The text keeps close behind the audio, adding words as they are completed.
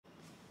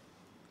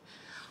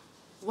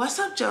What's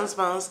up, Jones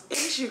Bones?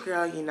 It's your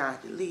girl,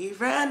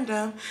 United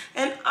Random,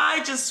 and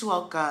I just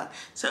woke up,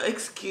 so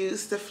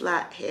excuse the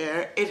flat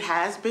hair. It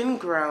has been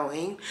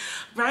growing.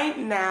 Right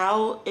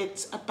now,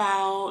 it's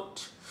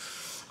about,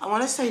 I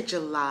want to say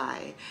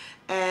July,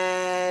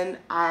 and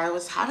I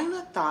was having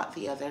a thought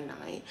the other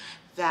night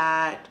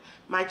that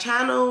my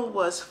channel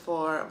was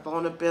for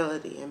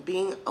vulnerability and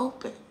being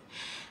open.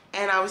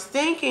 And I was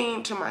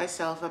thinking to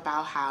myself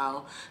about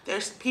how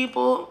there's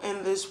people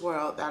in this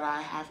world that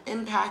I have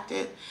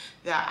impacted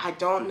that I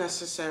don't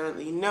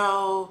necessarily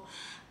know.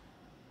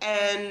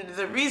 And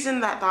the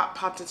reason that thought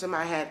popped into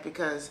my head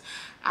because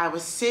I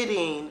was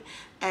sitting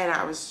and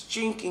I was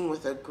drinking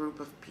with a group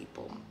of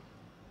people.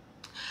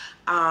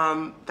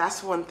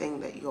 That's one thing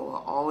that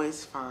you'll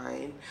always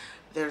find.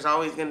 There's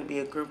always going to be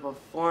a group of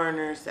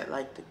foreigners that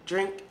like to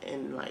drink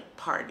and like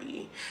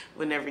party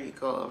whenever you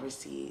go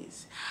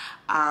overseas.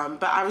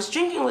 But I was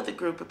drinking with a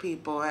group of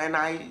people and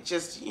I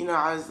just,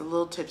 I was a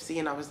little tipsy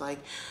and I was like,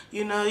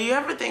 you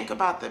ever think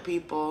about the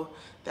people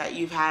that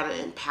you've had an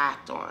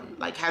impact on?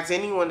 Like, has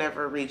anyone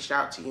ever reached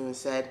out to you and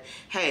said,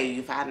 hey,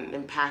 you've had an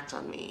impact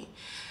on me?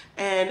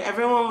 And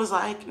everyone was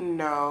like,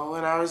 no.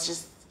 And I was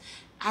just,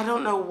 I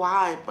don't know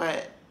why,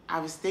 but I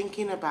was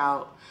thinking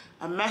about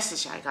a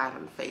message I got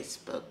on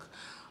Facebook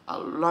a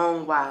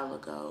long while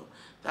ago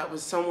that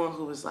was someone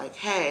who was like,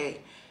 hey,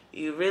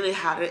 you really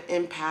had an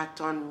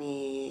impact on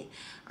me.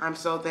 I'm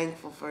so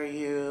thankful for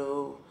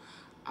you.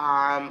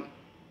 And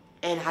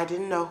I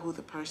didn't know who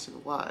the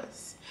person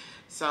was.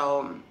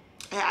 So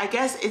I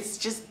guess it's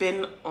just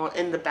been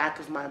in the back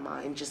of my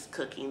mind, just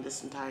cooking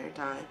this entire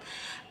time.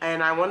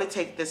 And I want to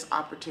take this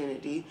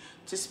opportunity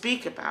to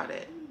speak about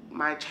it.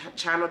 My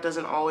channel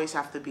doesn't always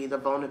have to be the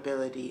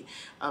vulnerability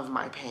of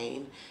my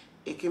pain.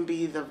 It can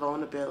be the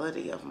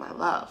vulnerability of my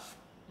love.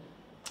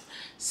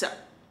 So,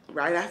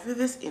 right after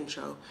this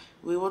intro,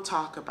 we will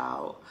talk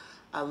about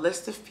a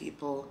list of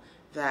people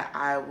that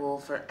I will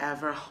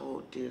forever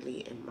hold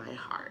dearly in my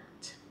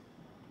heart.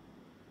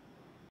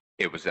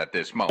 It was at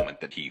this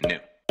moment that he knew.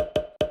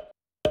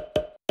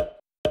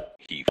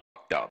 He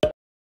fucked up.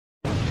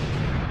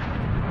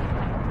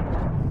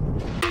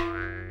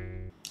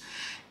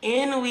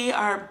 And we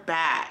are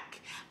back.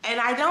 And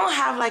I don't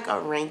have like a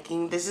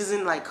ranking. This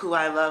isn't like who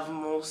I love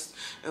most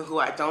and who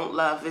I don't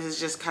love. This is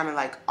just kind of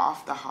like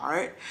off the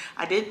heart.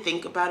 I did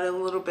think about it a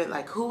little bit,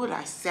 like who would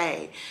I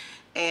say?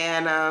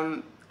 And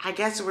I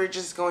guess we're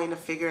just going to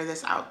figure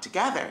this out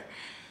together.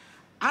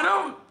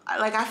 I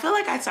feel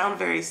like I sound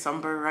very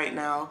somber right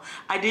now.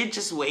 I did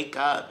just wake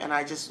up and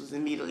I just was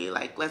immediately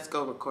like, let's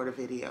go record a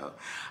video.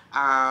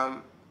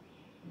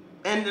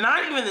 And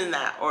not even in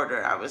that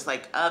order. I was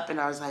like up and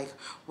I was like,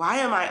 why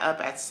am I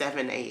up at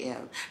 7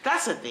 a.m.?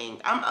 That's the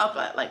thing. I'm up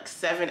at like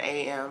 7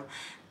 a.m.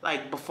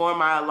 like before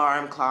my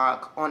alarm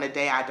clock on a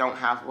day I don't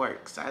have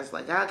work. So I was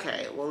like,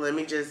 okay, well, let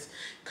me just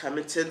come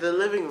into the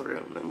living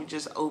room. Let me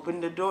just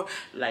open the door.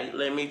 Like,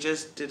 let me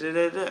just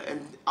da-da-da-da.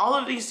 And all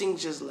of these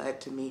things just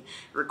led to me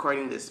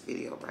recording this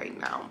video right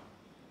now.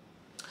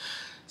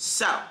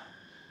 So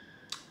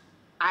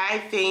I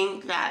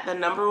think that the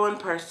number one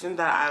person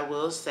that I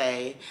will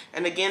say,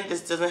 and again,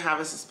 this doesn't have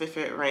a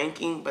specific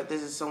ranking, but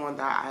this is someone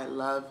that I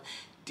love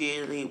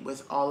dearly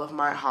with all of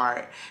my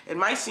heart. It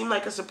might seem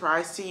like a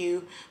surprise to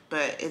you,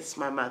 but it's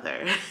my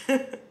mother.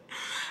 And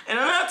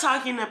I'm not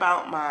talking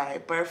about my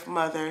birth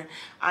mother.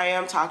 I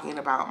am talking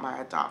about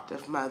my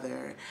adoptive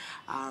mother.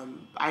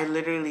 I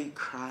literally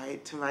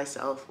cried to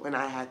myself when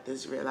I had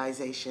this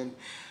realization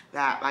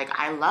that, like,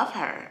 I love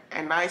her,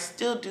 and I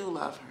still do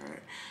love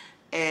her.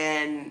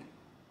 And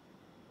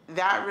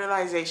that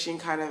realization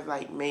kind of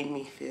like made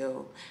me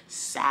feel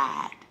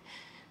sad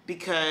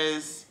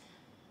because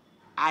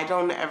I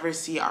don't ever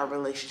see our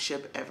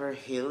relationship ever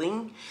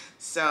healing.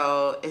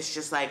 So it's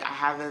just like I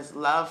have this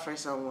love for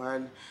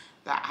someone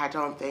that I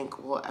don't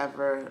think will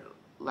ever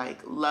like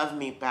love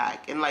me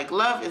back. And like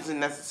love isn't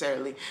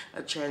necessarily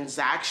a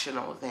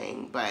transactional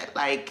thing, but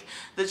like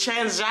the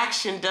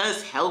transaction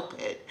does help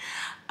it.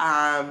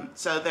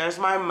 So there's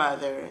my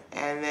mother,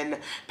 and then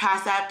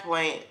past that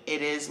point,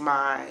 it is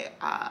my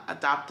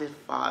adoptive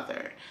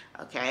father,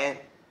 okay?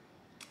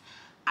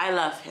 I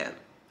love him,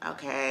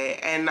 okay?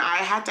 And I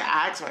had to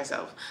ask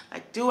myself,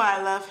 like, do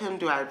I love him?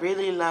 Do I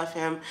really love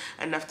him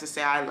enough to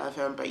say I love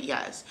him? But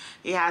yes,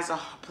 he has a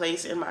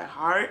place in my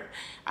heart.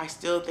 I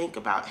still think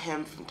about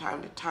him from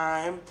time to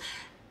time.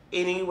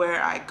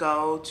 Anywhere I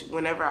go to,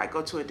 whenever I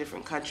go to a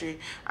different country,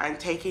 I'm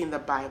taking the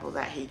Bible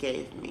that he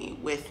gave me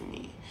with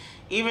me.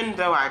 Even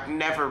though I've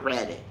never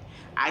read it,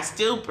 I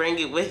still bring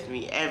it with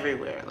me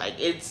everywhere. Like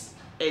it's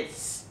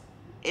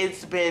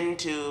been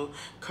to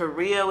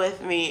Korea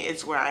with me.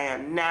 It's where I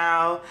am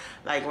now.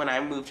 Like when I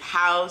moved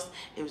house,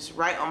 it was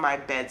right on my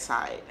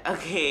bedside.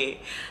 Okay,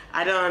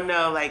 I don't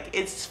know. Like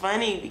it's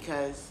funny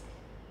because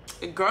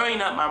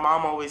growing up, my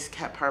mom always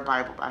kept her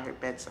Bible by her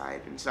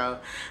bedside. And so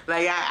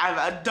like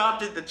I've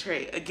adopted the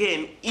trait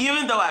again,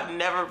 even though I've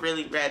never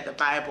really read the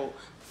Bible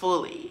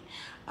fully.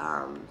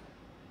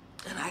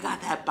 And I got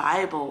that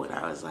Bible when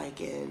I was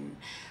like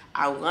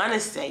I want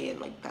to say in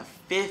like the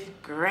 5th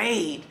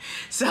grade.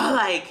 So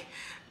like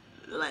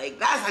Like,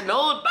 that's an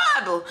old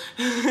Bible.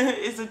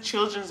 It's a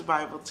children's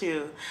Bible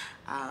too.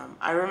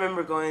 I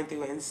remember going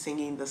through and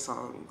singing the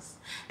songs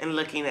and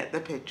looking at the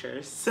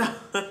pictures. So,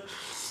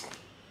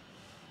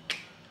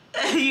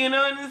 you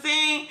know what I'm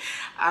saying?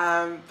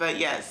 But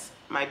yes,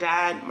 my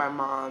dad, my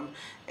mom,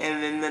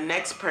 and then the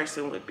next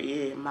person would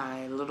be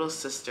my little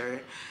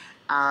sister.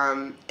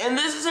 And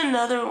this is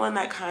another one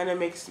that kind of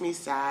makes me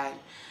sad.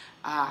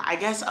 I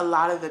guess a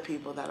lot of the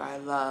people that I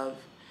love,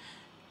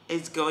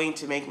 it's going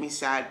to make me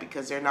sad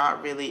because they're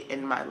not really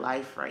in my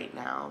life right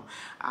now.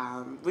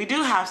 We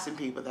do have some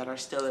people that are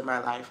still in my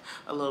life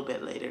a little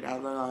bit later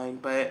down the line,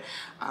 but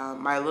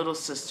my little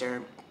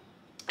sister,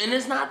 and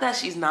it's not that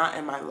she's not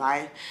in my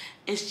life,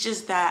 it's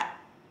just that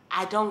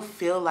I don't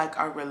feel like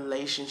our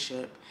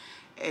relationship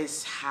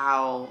is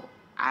how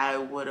I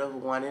would have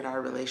wanted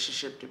our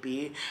relationship to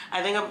be.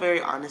 I think I'm very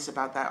honest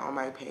about that on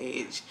my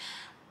page.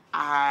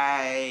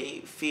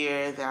 I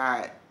fear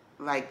that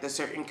like the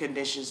certain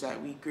conditions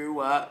that we grew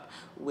up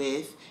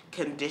with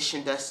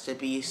conditioned us to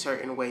be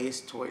certain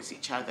ways towards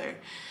each other.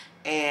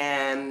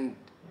 And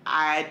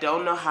I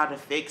don't know how to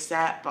fix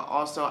that, but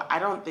also I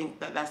don't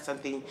think that that's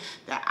something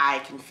that I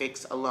can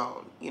fix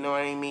alone. You know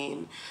what I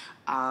mean?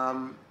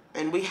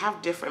 And we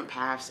have different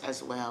paths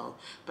as well,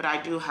 but I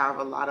do have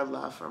a lot of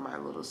love for my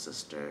little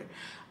sister.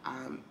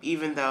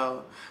 Even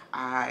though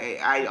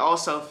I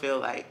also feel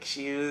like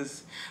she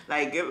was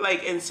like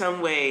in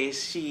some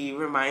ways she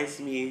reminds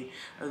me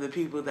of the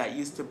people that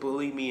used to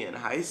bully me in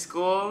high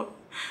school,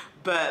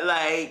 but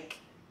like,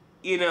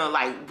 you know,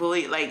 like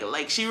bully,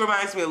 like she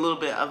reminds me a little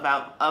bit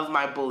of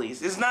my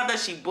bullies. It's not that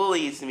she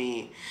bullies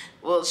me.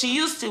 Well, she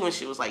used to when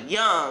she was like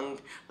young,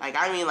 like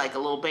I mean like a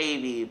little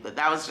baby, but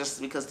that was just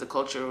because the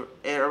culture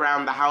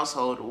around the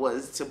household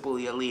was to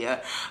bully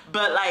Alia.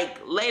 But like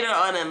later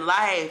on in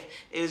life,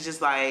 it was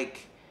just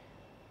like,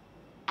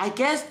 I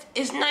guess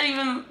it's not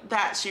even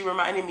that she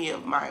reminded me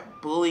of my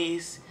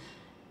bullies,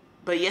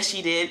 but yes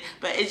she did,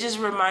 but it just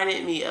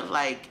reminded me of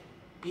like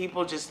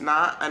people just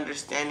not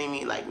understanding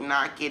me, like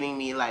not getting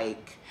me,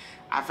 like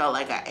I felt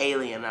like an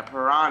alien, a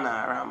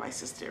piranha around my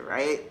sister,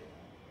 right?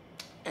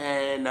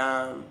 And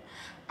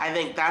I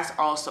think that's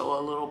also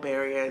a little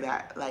barrier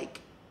that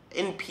like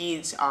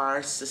impedes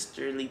our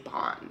sisterly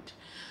bond.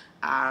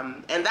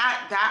 And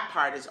that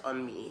part is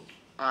on me,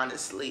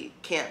 honestly.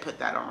 Can't put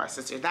that on my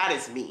sister. That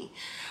is me.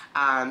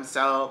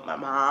 So my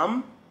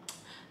mom,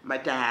 my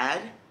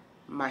dad,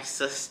 my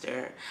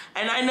sister.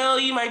 And I know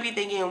you might be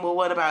thinking, well,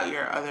 what about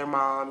your other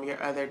mom, your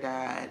other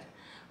dad?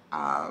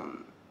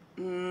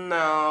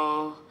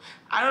 No,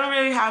 I don't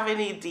really have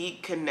any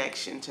deep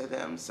connection to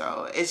them.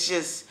 So it's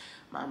just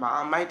my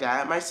mom, my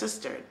dad, my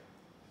sister.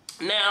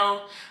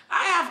 Now,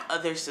 I have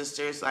other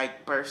sisters,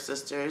 like birth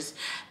sisters,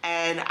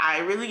 and I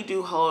really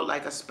do hold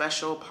like a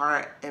special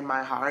part in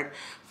my heart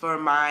for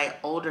my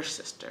older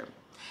sister.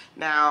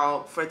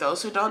 Now, for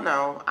those who don't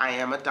know, I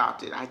am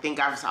adopted. I think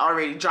I've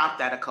already dropped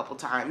that a couple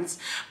times,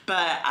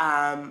 but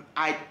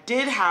I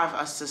did have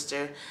a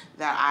sister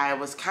that I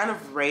was kind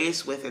of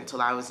raised with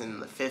until I was in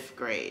the 5th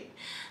grade.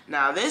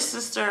 Now, this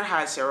sister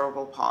had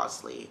cerebral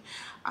palsy.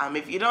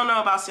 If you don't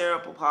know about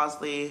cerebral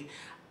palsy,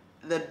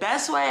 the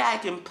best way I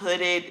can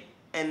put it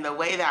and the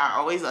way that I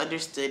always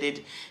understood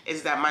it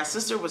is that my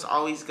sister was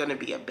always going to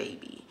be a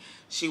baby.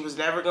 She was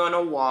never going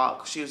to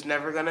walk. She was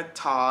never going to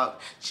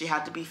talk. She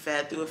had to be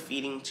fed through a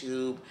feeding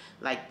tube.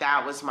 Like,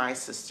 that was my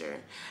sister.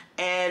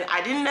 And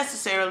I didn't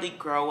necessarily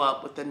grow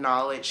up with the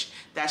knowledge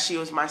that she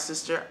was my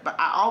sister, but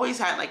I always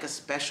had like a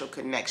special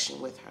connection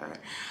with her.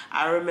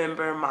 I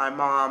remember my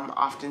mom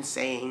often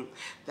saying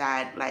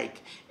that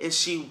like if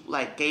she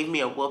like gave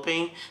me a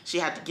whooping, she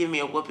had to give me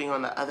a whooping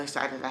on the other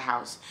side of the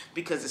house,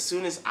 because as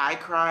soon as I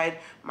cried,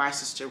 my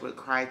sister would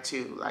cry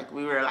too. Like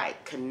we were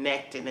like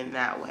connected in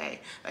that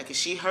way. Like if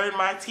she heard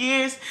my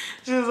tears,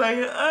 she was like,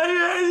 "Oh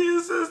yeah,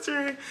 you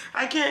sister,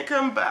 I can't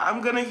come back.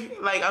 I'm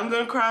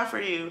gonna cry for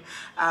you."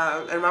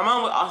 And my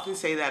mom would often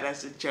say that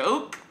as a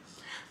joke.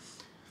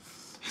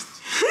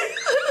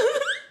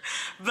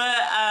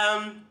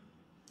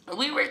 But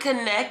we were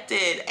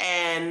connected,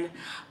 and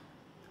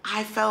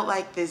I felt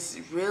like this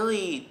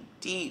really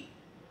deep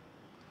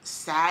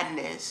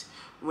sadness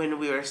when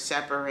we were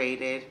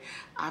separated.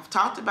 I've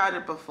talked about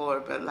it before,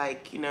 but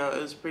like, you know,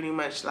 it was pretty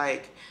much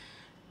like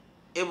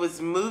it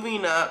was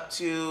moving up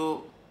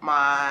to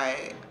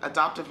my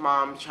adoptive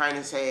mom trying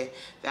to say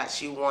that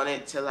she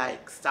wanted to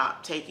like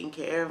stop taking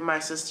care of my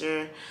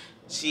sister.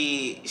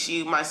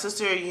 My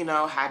sister, you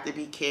know, had to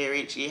be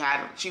carried.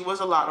 She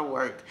was a lot of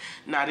work,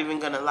 not even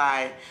gonna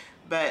lie.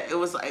 But it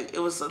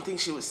was something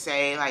she would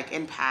say like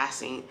in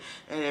passing,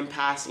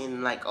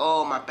 like,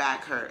 "Oh, my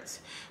back hurts."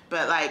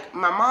 But like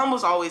my mom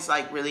was always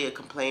like really a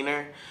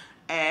complainer.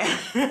 And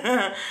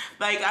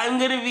like, I'm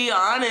gonna be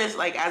honest,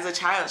 like as a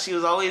child, she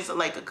was always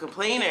like a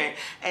complainer.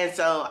 And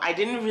so I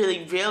didn't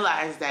really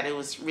realize that it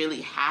was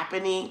really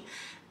happening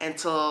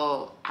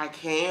until I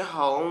came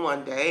home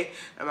one day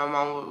and my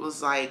mom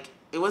was like,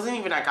 it wasn't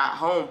even I got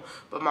home,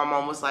 but my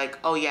mom was like,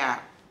 "Oh yeah,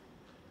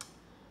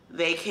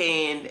 they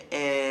came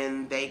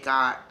and they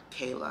got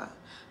Kayla."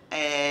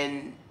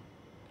 And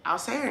I'll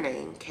say her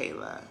name,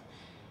 Kayla.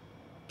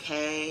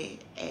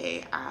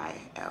 Kaila.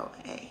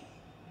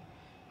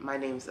 My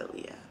name's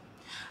Alia.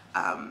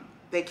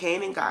 They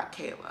came and got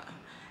Kayla.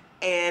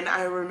 And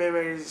I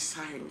remember just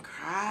starting to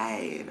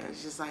cry, and I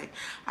was just like,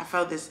 I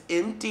felt this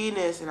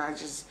emptiness, and I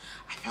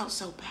felt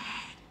so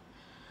bad.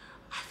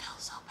 I felt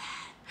so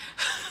bad.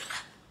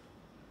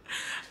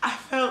 I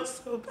felt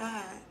so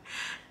bad.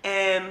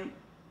 And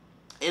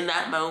in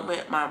that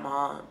moment, my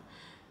mom,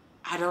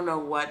 I don't know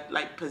what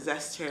like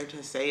possessed her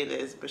to say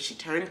this, but she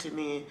turned to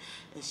me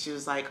and she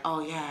was like,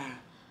 oh yeah,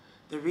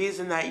 the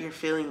reason that you're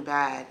feeling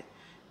bad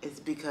is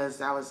because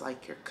that was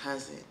like your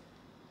cousin.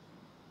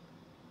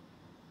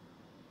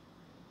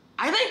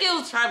 I think it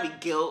was probably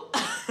guilt.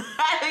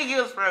 I think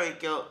it was probably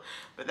guilt,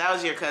 but that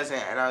was your cousin.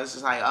 And I was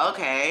just like,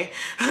 okay,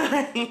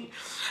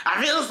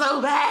 I feel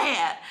so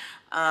bad.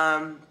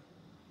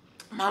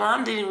 My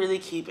mom didn't really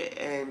keep it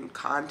in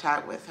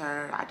contact with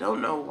her. I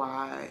don't know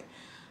why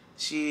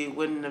she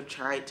wouldn't have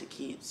tried to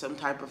keep some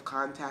type of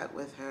contact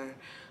with her.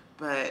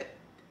 But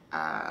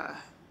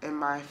in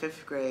my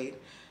 5th grade,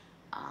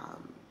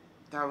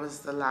 that was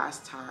the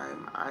last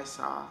time I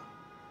saw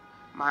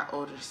my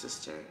older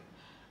sister.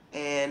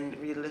 And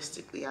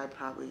realistically, I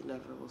probably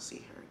never will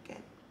see her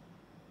again.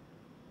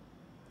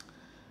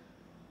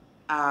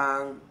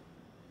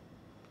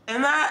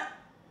 And that,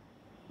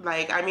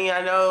 like, I mean, I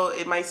know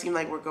it might seem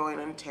like we're going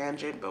on a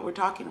tangent, but we're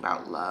talking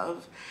about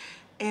love.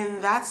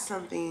 And that's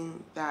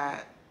something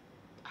that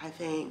I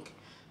think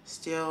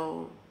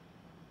still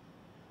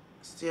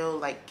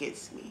like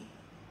gets me,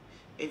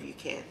 if you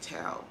can't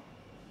tell.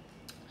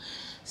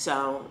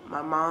 So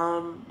my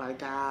mom, my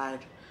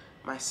dad,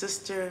 my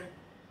sister,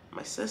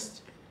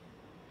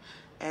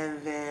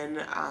 and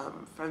then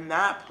from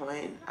that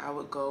point, I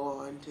would go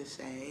on to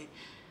say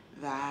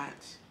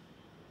that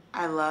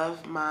I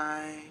love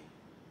my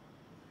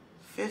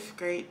 5th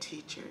grade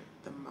teacher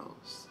the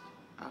most,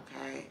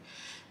 okay?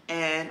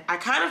 And I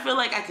kind of feel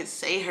like I could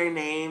say her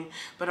name,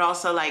 but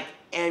also like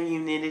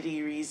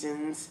anonymity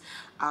reasons,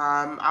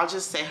 I'll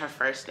just say her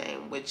first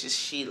name, which is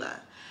Sheila.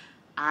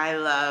 I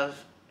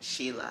love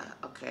Sheila,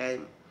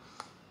 okay?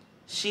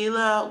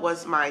 Sheila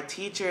was my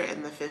teacher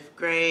in the 5th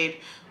grade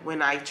when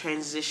I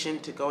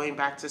transitioned to going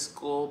back to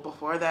school.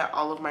 Before that,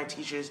 all of my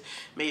teachers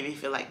made me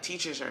feel like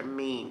teachers are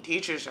mean,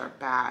 teachers are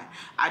bad.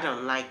 I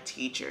don't like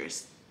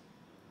teachers.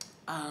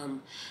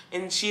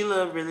 And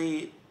Sheila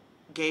really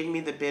gave me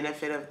the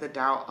benefit of the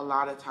doubt a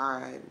lot of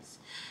times.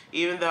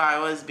 Even though I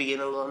was being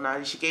a little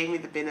naughty, she gave me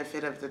the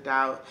benefit of the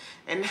doubt.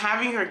 And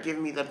having her give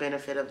me the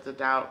benefit of the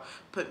doubt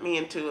put me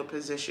into a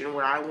position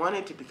where I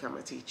wanted to become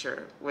a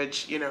teacher,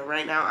 which, you know,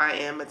 right now I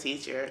am a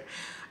teacher.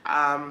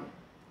 I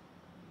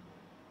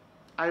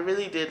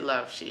really did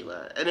love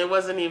Sheila. And it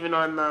wasn't even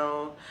on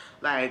no,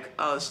 like,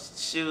 oh,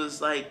 she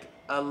was like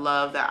a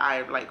love that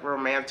I like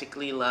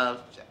romantically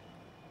loved.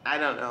 I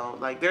don't know.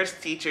 Like, there's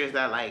teachers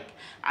that like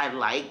I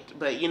liked,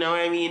 but you know what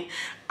I mean?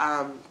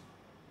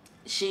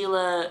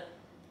 Sheila,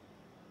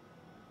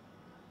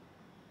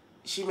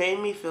 she made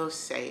me feel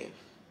safe.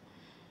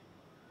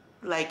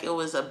 Like it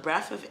was a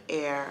breath of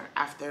air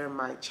after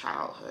my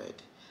childhood.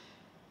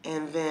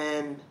 And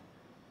then,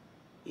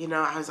 you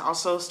know, I was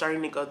also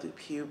starting to go through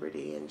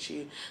puberty, and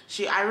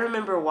I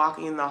remember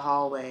walking in the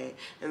hallway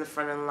in the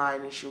front of the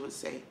line, and she would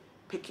say,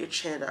 pick your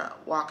chin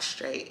up, walk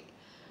straight.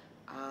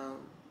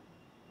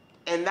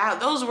 And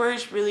those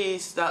words really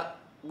stuck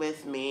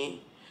with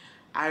me.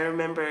 I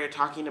remember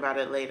talking about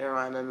it later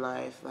on in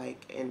life,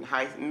 like in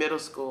middle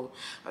school.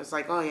 I was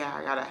like, oh yeah,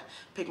 I gotta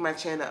pick my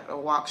chin up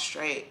and walk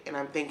straight. And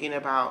I'm thinking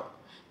about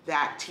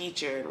that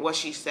teacher and what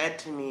she said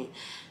to me.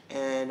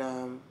 And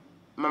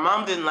my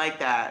mom didn't like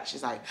that.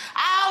 She's like,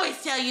 I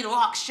always tell you to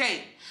walk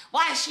straight.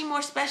 Why is she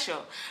more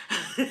special?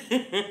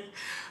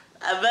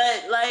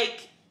 But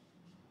like,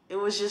 it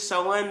was just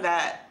someone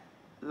that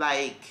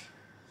like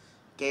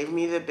gave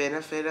me the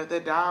benefit of the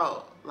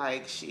doubt.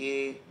 Like,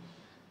 she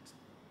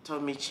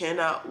told me, chin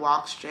up,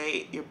 walk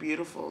straight, you're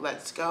beautiful,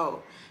 let's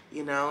go,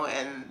 you know?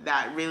 And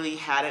that really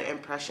had an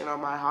impression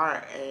on my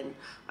heart, and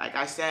like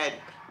I said,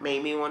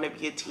 made me want to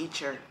be a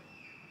teacher.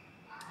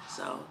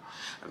 So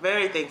I'm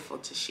very thankful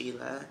to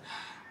Sheila.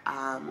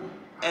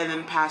 And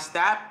then past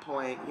that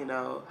point, you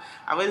know,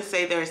 I wouldn't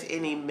say there's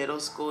any middle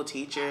school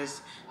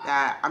teachers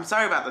that, I'm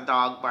sorry about the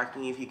dog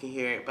barking if you can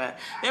hear it, but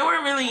there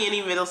weren't really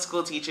any middle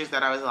school teachers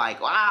that I was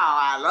like, wow,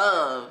 I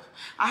love.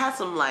 I had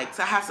some likes,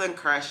 I had some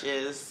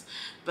crushes,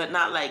 but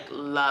not like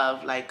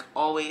love, like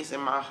always in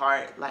my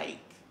heart, like,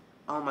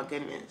 oh my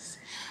goodness.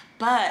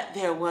 But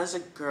there was a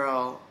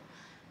girl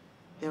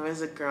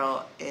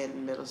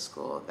in middle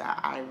school that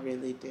I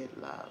really did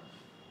love,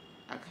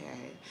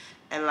 okay?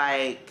 And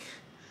like,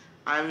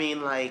 I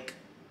mean, like,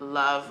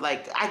 love,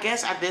 like, I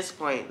guess at this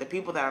point, the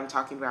people that I'm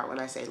talking about when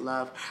I say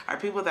love are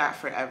people that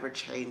forever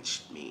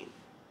changed me.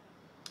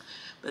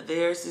 But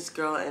there's this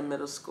girl in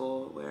middle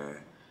school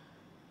where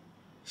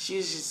she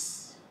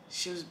was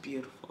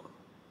beautiful.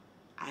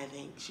 I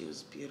think she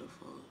was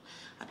beautiful.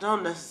 I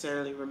don't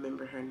necessarily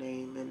remember her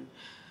name, and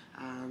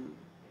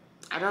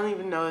I don't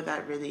even know if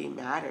that really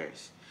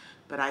matters.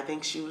 but I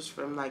think she was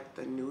from like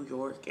the New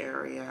York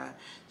area.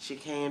 She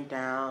came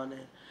down,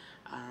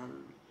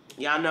 and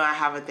y'all know I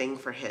have a thing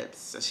for hips,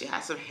 so she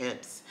had some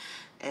hips.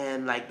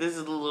 And like, this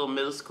is the little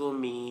middle school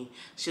me.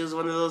 She was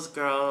one of those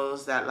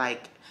girls that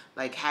like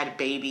had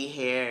baby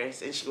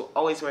hairs, and she would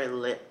always wear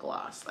lip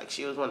gloss. Like,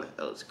 she was one of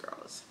those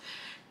girls.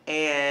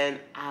 And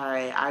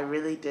I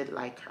really did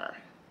like her.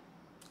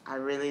 I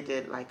really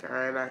did like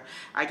her, and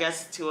I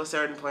guess to a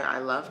certain point I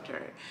loved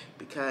her,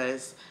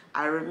 because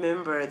I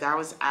remember that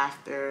was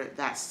after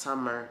that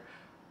summer.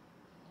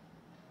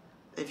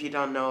 If you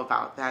don't know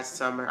about that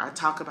summer, I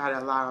talk about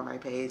it a lot on my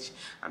page.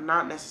 I'm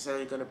not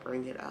necessarily going to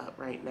bring it up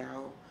right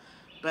now,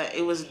 but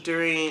it was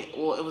it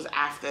was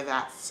after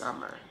that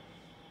summer.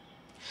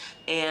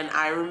 And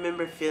I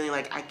remember feeling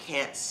like I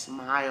can't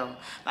smile.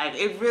 Like,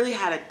 it really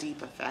had a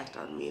deep effect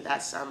on me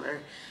that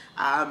summer.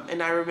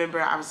 And I remember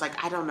I was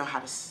like, I don't know how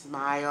to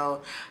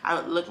smile. I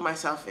would look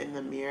myself in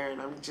the mirror and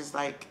I'm just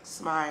like,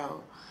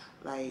 smile.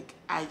 Like,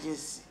 I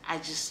just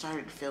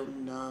started to feel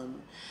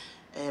numb.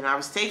 And I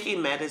was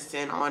taking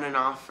medicine on and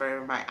off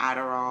for my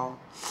Adderall.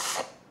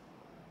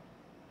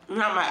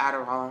 Not my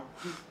Adderall.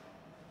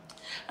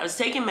 I was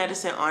taking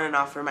medicine on and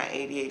off for my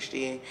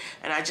ADHD,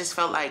 and I just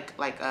felt like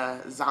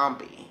a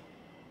zombie.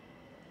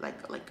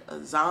 Like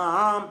a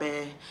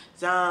zombie,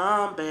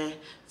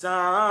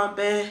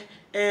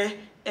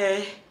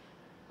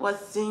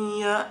 what's in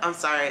your, I'm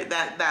sorry,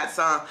 that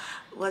song,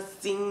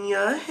 what's in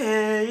your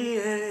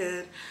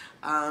head,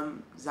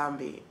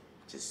 zombie,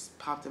 just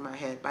popped in my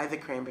head by the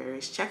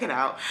Cranberries, check it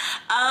out.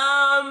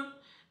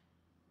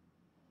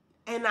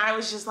 And I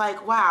was just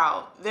like,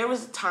 wow, there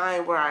was a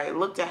time where I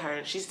looked at her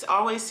and she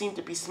always seemed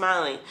to be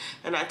smiling,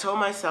 and I told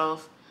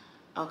myself,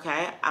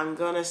 okay, I'm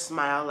gonna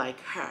smile like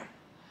her.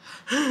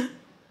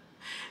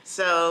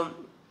 So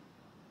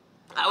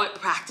I would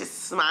practice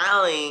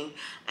smiling,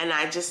 and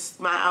I just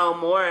smile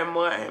more and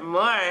more and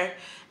more.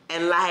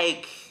 And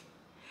like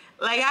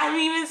I'm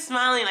even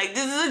smiling, like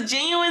this is a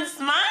genuine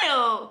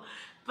smile.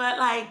 But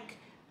like,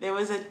 there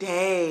was a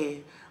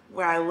day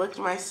where I looked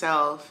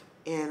myself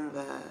in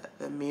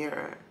the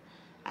mirror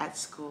at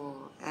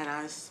school, and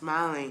I was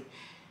smiling,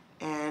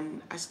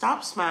 and I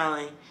stopped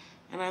smiling,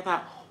 and I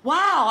thought,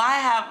 wow, I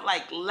have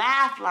like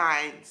laugh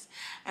lines.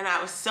 And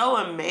I was so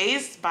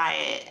amazed by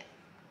it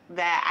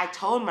that I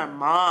told my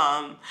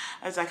mom,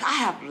 I was like, I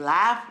have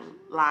laugh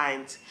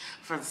lines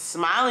from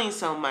smiling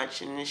so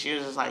much. And then she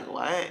was just like,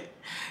 what?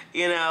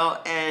 You know,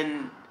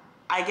 and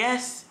I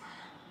guess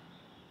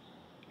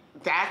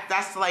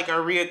that's like a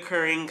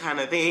reoccurring kind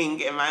of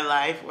thing in my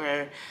life,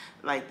 where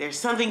like there's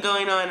something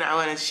going on and I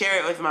want to share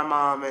it with my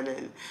mom,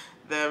 and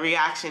the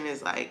reaction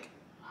is like,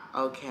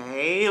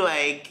 okay,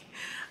 like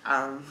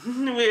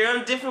we're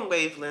on different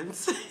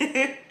wavelengths.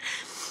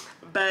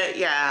 But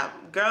yeah,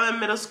 girl in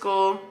middle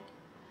school,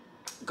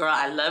 girl,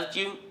 I loved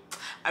you.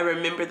 I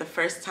remember the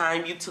first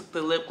time you took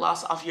the lip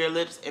gloss off your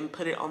lips and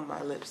put it on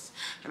my lips,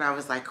 and I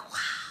was like, wow,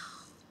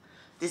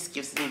 this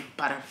gives me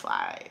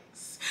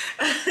butterflies.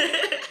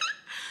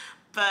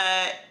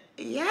 But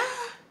yeah,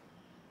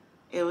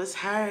 it was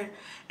her.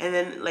 And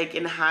then like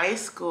in high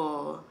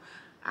school,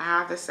 I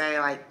have to say,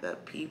 like, the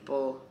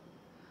people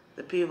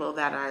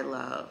that I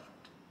loved.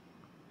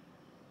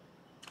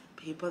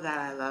 People that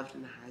I loved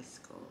in high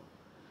school.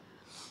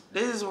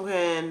 This is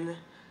when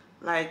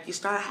like you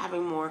start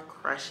having more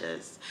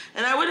crushes.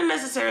 And I wouldn't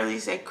necessarily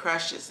say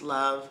crush is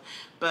love,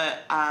 but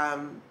I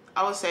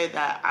would say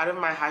that out of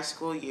my high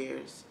school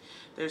years,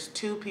 there's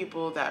two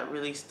people that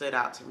really stood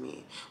out to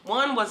me.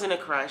 One wasn't a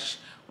crush,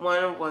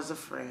 one was a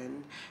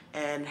friend,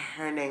 and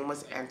her name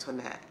was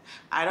Antoinette.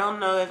 I don't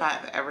know if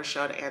I've ever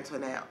showed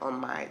Antoinette on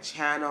my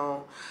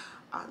channel.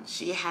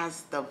 She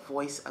has the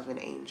voice of an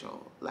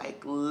angel,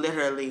 like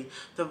literally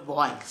the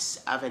voice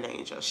of an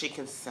angel. She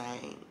can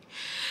sing,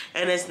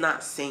 and it's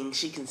not sing,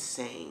 she can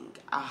sing.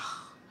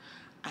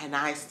 And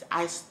I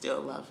still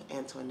love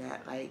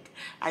Antoinette. Like,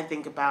 I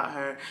think about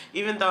her,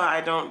 even though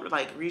I don't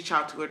like reach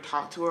out to her,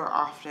 talk to her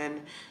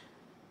often,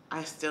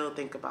 I still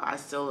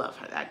love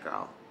her, that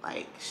girl.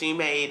 Like, she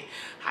made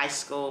high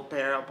school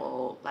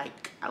bearable.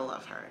 Like, I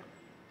love her.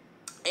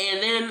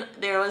 And then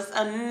there was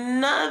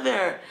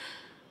another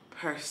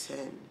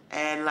person,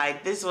 and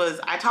like,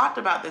 I talked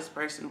about this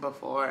person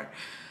before.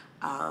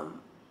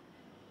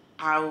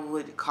 I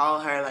would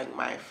call her like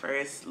my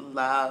first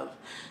love,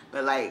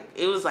 but like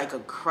it was like a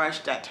crush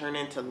that turned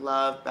into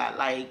love, that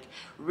like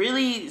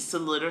really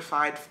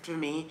solidified for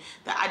me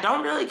that I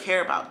don't really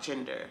care about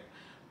gender.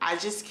 I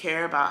just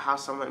care about how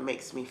someone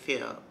makes me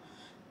feel.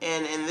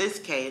 And in this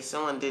case,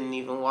 someone didn't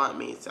even want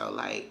me, so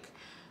like,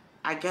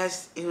 I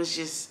guess it was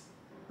just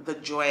the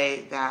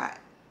joy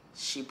that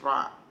she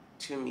brought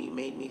to me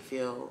made me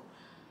feel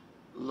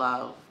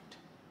loved.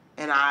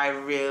 And I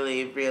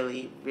really,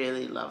 really,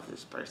 really love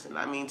this person.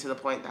 I mean, to the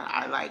point that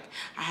I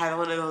had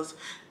one of those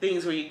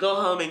things where you go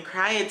home and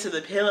cry into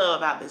the pillow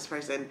about this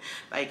person.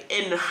 Like,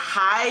 in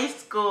high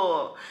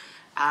school,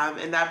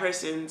 And that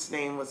person's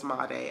name was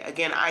Made.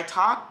 Again, I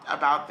talked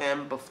about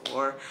them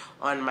before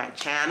on my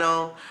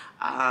channel.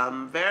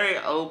 Very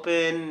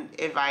open.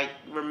 If I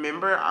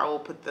remember, I will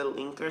put the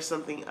link or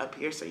something up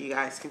here so you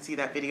guys can see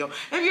that video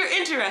if you're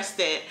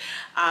interested.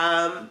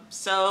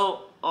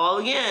 So all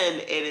again,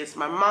 it is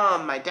my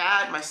mom, my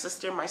dad, my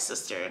sister,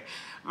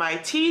 my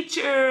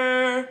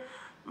teacher,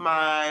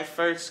 my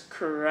first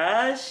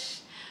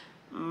crush,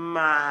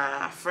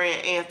 my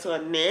friend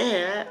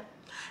Antoinette,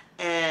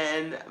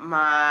 and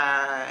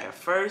my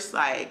first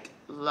like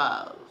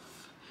love.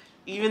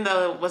 Even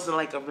though it wasn't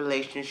like a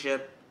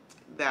relationship,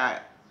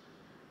 that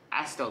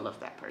I still love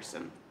that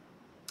person.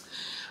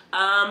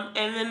 And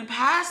then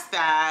past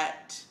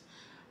that,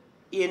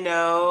 you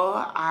know,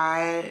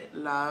 I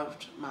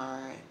loved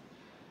my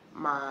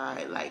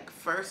like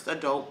first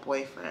adult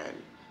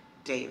boyfriend,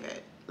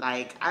 David.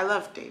 Like, I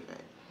love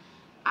David.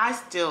 I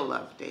still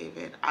love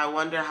David. I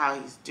wonder how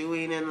he's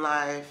doing in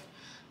life.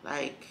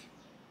 Like,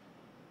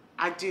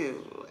 I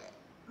do.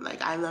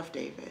 Like, I love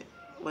David,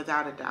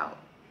 without a doubt.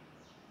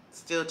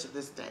 Still to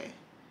this day.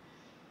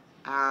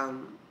 But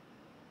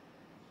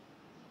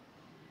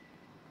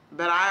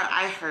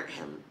I hurt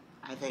him.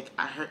 I think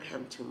I hurt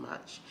him too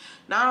much.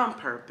 Not on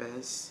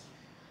purpose.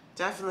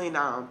 Definitely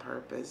not on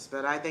purpose,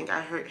 but I think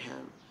I hurt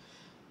him.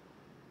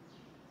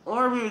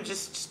 Or we were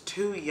just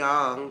too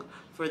young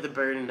for the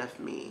burden of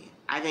me.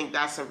 I think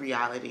that's a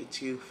reality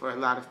too for a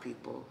lot of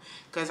people.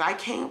 Because I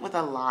came with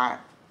a lot.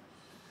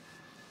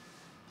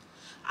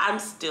 I'm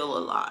still a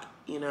lot,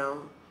 you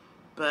know.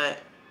 But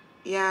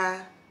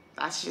yeah,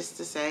 that's just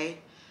to say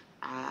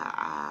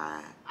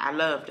I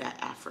love that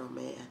Afro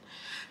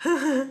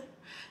man.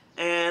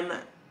 And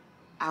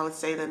I would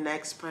say the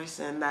next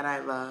person that I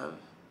love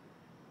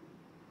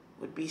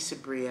would be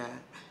Sabria.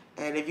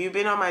 And if you've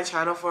been on my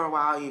channel for a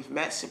while, you've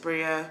met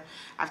Sabria.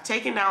 I've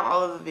taken out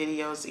all of the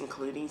videos,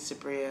 including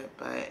Sabria,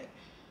 but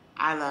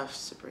I love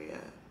Sabria.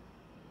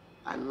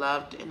 I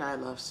loved and I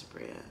love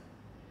Sabria.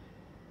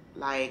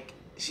 Like,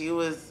 she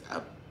was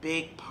a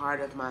big part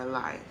of my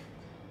life.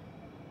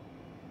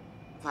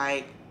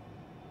 Like,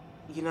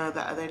 you know,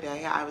 the other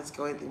day I was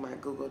going through my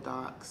Google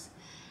Docs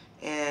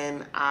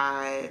and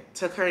I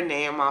took her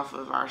name off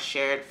of our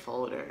shared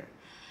folder,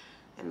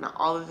 and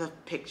all of the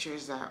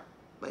pictures that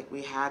like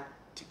we had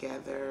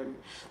together and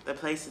the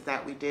places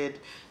that we did,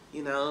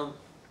 you know,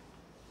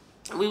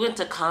 we went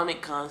to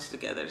Comic Cons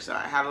together, so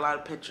I had a lot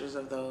of pictures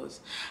of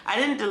those. I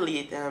didn't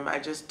delete them, I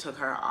just took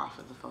her off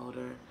of the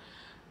folder.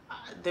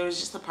 There was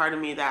just a part of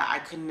me that I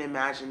couldn't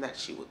imagine that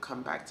she would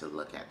come back to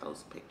look at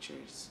those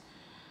pictures.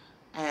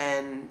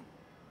 And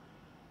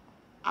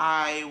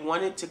I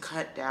wanted to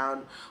cut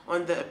down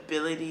on the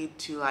ability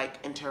to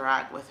like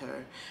interact with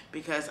her,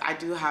 because I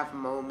do have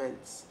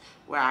moments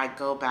where I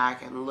go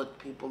back and look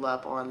people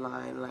up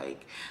online.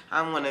 Like,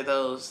 I'm one of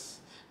those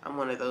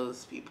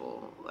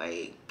people.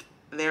 Like,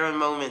 there are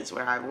moments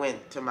where I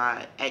went to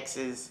my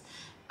ex's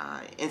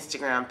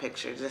Instagram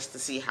picture just to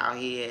see how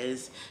he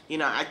is. You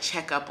know, I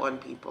check up on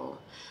people.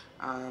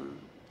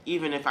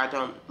 Even if I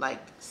don't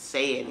like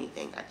say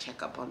anything, I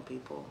check up on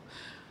people.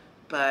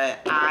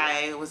 But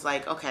I was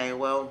like, okay,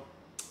 well,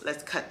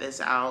 let's cut this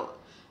out.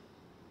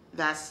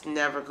 That's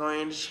never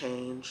going to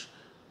change.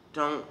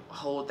 Don't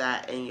hold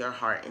that in your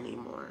heart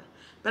anymore.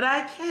 But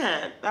I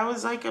can't. That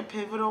was like a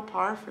pivotal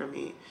part for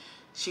me.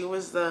 She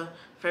was the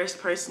first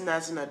person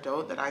as an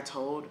adult that I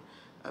told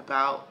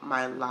about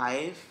my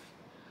life.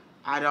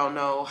 I don't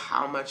know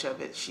how much of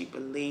it she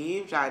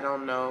believed. I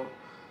don't know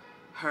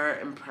her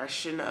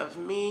impression of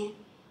me.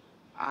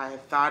 I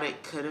thought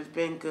it could have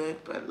been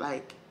good, but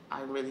like,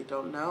 I really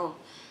don't know.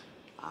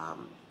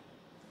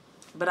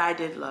 But I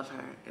did love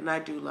her, and I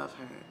do love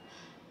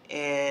her.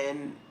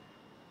 And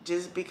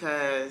just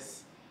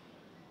because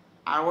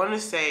I want to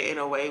say in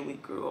a way we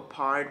grew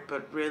apart,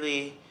 but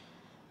really,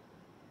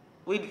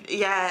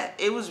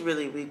 it was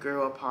really we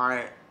grew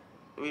apart.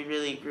 We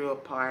really grew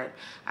apart.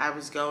 I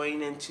was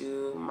going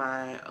into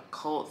my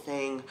occult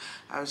thing.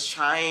 I was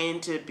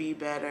trying to be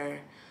better.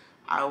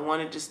 I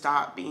wanted to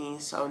stop being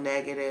so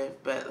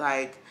negative, but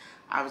like,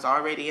 I was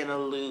already in a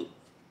loop.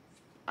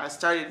 I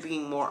started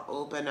being more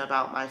open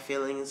about my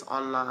feelings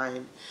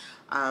online,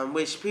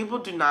 which people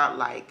do not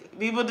like.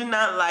 People do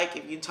not like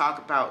if you talk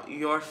about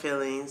your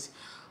feelings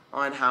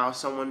on how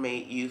someone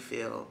made you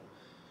feel.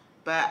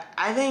 But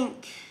I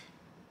think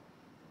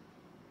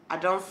I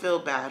don't feel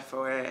bad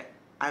for it.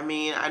 I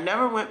mean, I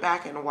never went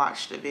back and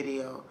watched the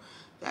video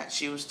that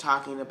she was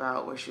talking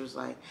about where she was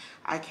like,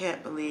 I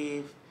can't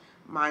believe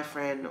my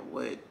friend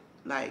would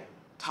like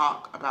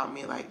talk about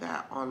me like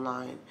that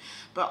online.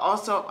 But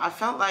also, I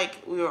felt like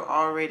we were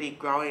already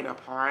growing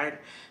apart.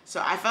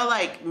 So I felt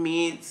like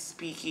me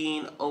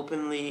speaking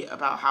openly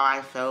about how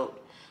I felt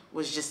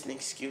was just an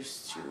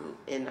excuse to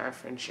end our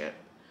friendship,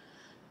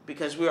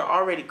 because we were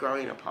already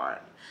growing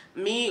apart.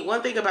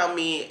 One thing about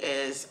me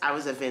is I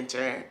was a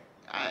venter,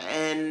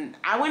 and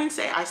I wouldn't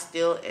say I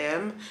still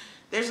am.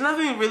 There's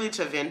nothing really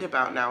to vent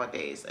about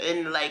nowadays.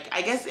 And like,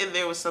 I guess if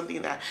there was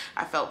something that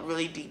I felt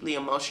really deeply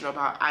emotional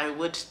about, I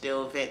would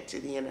still vent to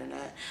the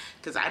internet,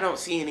 because I don't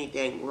see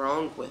anything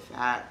wrong with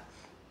that.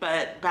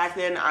 But back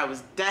then I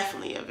was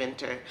definitely a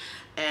venter.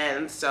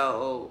 And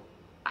so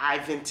I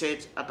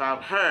vented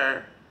about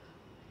her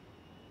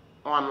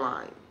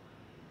online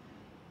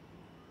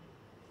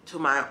to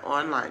my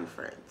online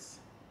friends,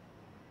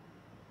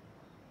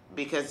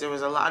 because there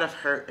was a lot of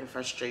hurt and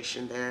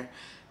frustration there.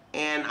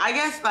 And I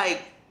guess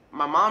like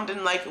my mom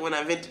didn't like it when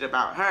I vented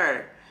about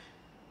her,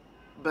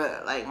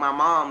 but like my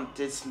mom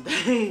did some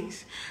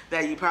things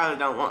that you probably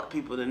don't want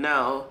people to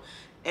know.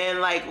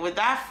 And like with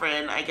that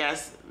friend, I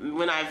guess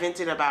when I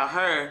vented about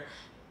her,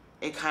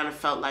 it kind of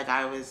felt like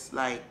I was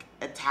like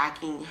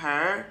attacking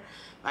her,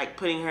 like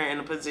putting her in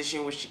a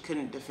position where she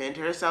couldn't defend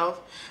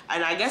herself.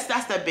 And I guess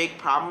that's the big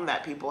problem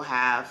that people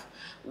have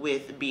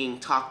with being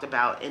talked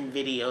about in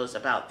videos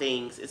about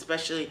things.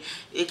 Especially,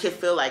 it could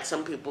feel like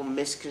some people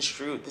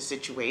misconstrued the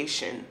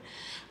situation.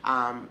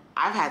 I've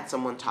had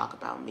someone talk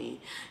about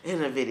me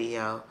in a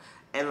video,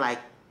 and like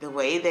the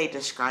way they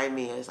describe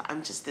me is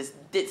I'm just this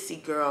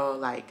ditzy girl,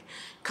 like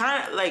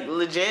kind of like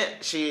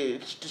legit. She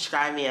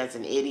described me as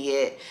an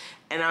idiot.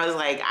 And I was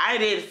like, I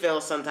did feel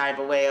some type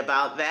of way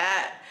about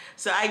that.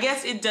 So I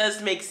guess it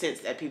does make sense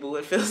that people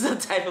would feel some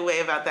type of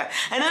way about that.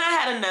 And then I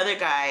had another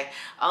guy,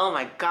 oh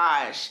my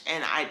gosh,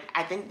 and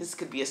I think this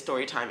could be a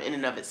story time in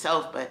and of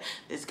itself, but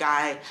this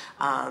guy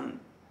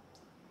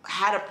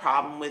had a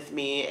problem with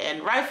me,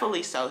 and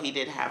rightfully so, he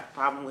did have a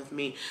problem with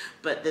me,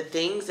 but the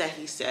things that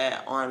he said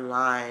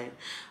online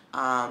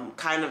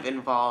kind of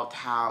involved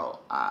how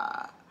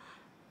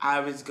I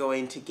was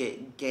going to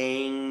get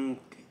gang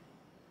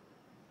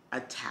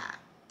attacked.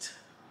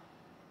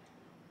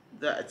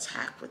 The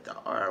attack with the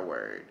R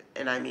word,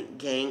 and I mean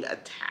gang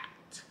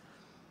attacked.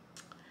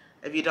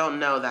 If you don't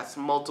know, that's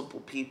multiple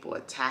people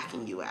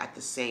attacking you at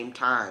the same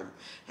time.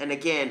 And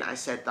again, I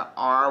said the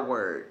R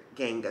word,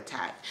 gang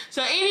attack.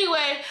 So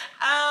anyway,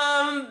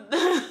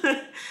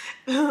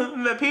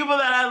 the people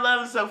that I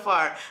love so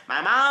far,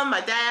 my mom, my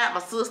dad,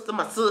 my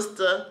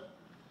sister,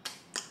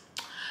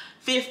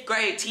 5th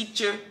grade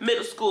teacher,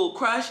 middle school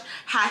crush,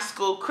 high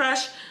school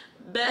crush,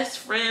 best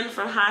friend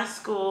from high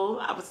school.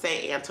 I would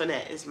say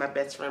Antoinette is my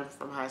best friend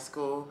from high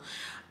school.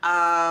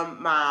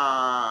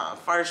 My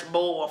first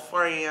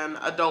boyfriend,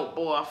 adult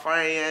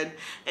boyfriend.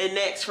 And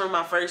next from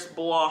my first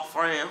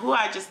boyfriend, who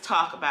I just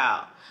talked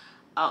about.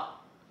 Oh,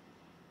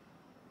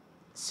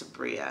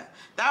 Sabria.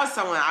 That was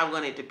someone I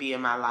wanted to be in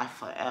my life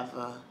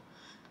forever.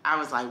 I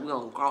was like, we're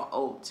gonna grow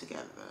old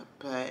together.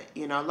 But,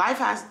 you know, life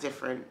has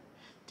different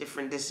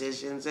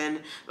decisions.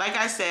 And like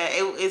I said,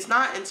 it's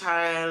not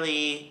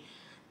entirely...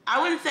 I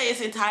wouldn't say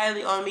it's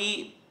entirely on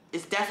me.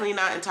 It's definitely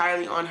not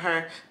entirely on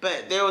her.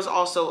 But there was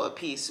also a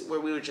piece where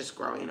we were just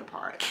growing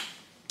apart.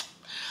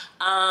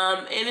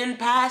 And in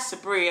past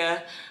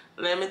Sabria,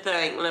 let me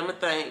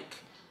think.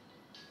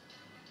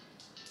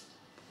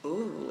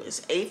 Ooh,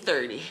 it's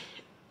 8:30.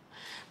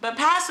 But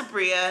past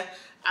Sabria,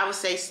 I would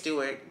say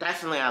Stuart.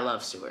 Definitely I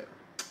love Stuart.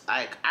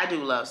 Like, I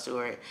do love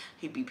Stuart.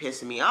 He'd be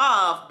pissing me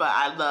off, but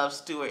I love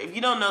Stuart. If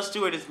you don't know,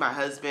 Stuart is my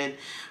husband.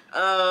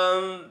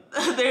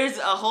 There's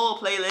a whole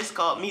playlist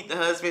called Meet the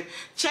Husband.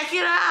 Check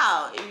it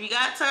out if you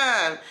got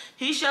time.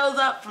 He shows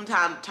up from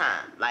time to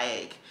time.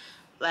 Like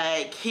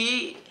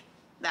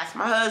that's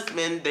my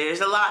husband.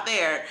 There's a lot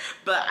there,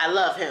 but I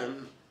love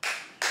him.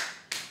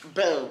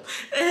 Boom.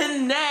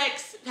 And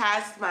next,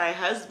 past my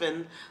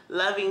husband,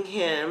 loving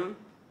him.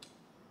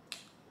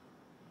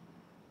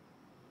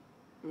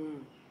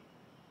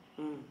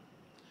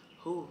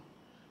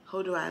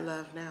 Who do I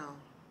love now?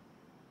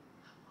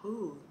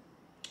 Who?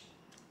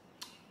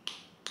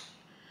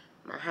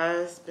 My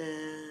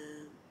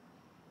husband.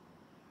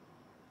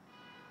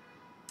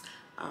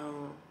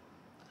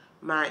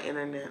 My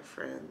internet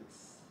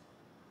friends.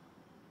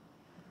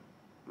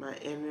 My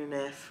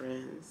internet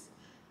friends.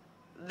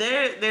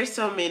 There's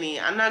so many.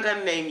 I'm not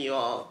gonna name you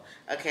all,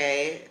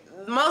 okay?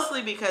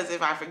 Mostly because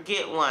if I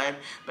forget one,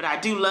 but I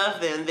do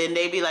love them, then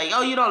they be like,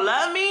 oh, you don't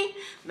love me?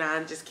 Nah,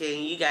 I'm just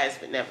kidding. You guys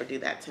would never do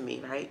that to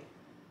me, right?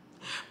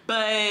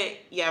 But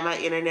yeah, my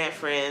internet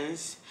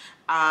friends.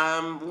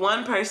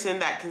 One person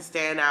that can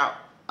stand out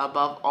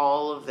above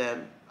all of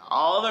them,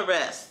 all the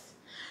rest,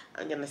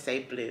 I'm gonna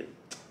say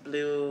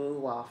Blue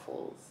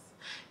Waffles.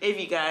 If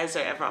you guys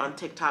are ever on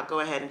TikTok, go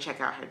ahead and check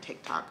out her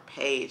TikTok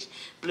page,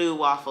 Blue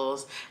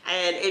Waffles.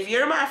 And if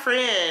you're my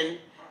friend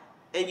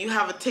and you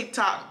have a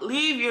TikTok,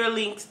 leave your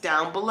links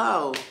down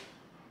below.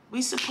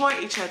 We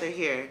support each other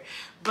here.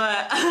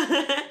 But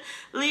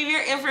leave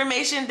your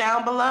information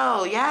down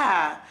below.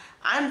 Yeah,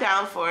 I'm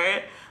down for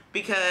it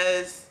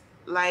because,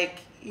 like,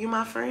 you're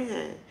my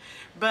friend.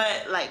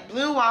 But like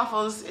Blue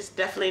Waffles is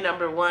definitely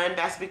 #1.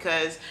 That's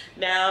because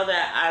now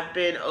that I've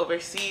been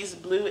overseas,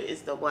 Blue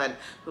is the one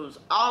who's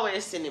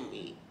always sending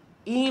me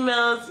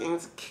emails and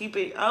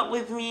keeping up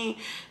with me.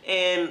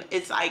 And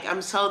it's like,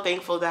 I'm so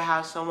thankful to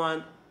have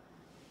someone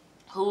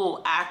who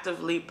will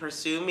actively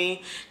pursue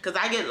me, because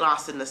I get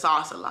lost in the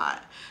sauce a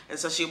lot. And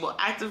so she will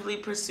actively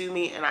pursue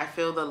me, and I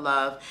feel the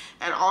love.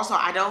 And also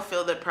I don't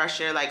feel the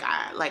pressure. Like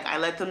I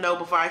let them know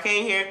before I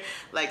came here.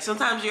 Like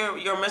sometimes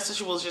your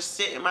message will just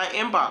sit in my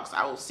inbox.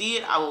 I will see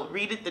it, I will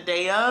read it the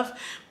day of,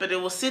 but it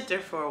will sit there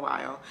for a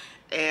while.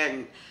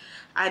 And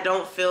I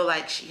don't feel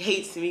like she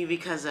hates me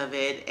because of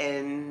it,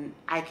 and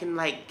I can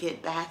like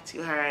get back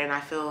to her, and I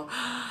feel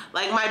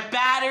like my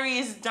battery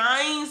is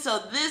dying.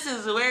 So this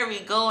is where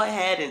we go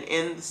ahead and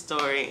end the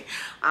story.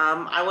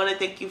 I want to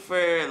thank you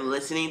for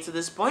listening to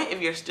this point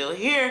if you're still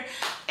here,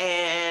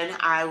 and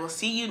I will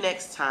see you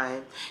next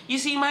time. You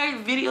see,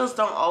 my videos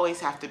don't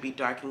always have to be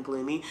dark and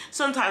gloomy.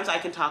 Sometimes I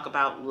can talk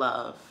about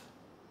love,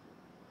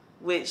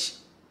 which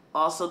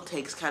also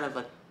takes kind of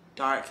a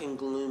dark and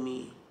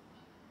gloomy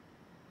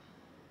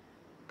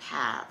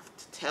path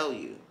to tell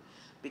you,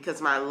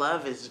 because my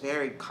love is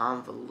very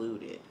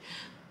convoluted.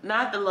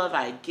 Not the love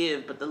I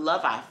give, but the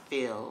love I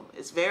feel.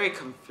 It's very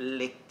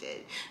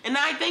conflicted. And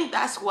I think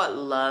that's what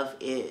love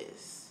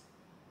is.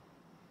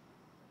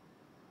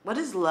 What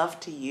is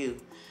love to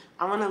you?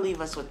 I want to leave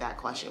us with that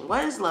question.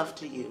 What is love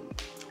to you?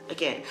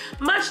 Again,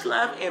 much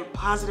love and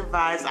positive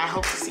vibes. I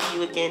hope to see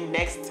you again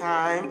next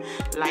time.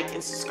 Like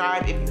and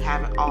subscribe if you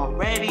haven't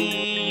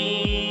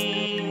already.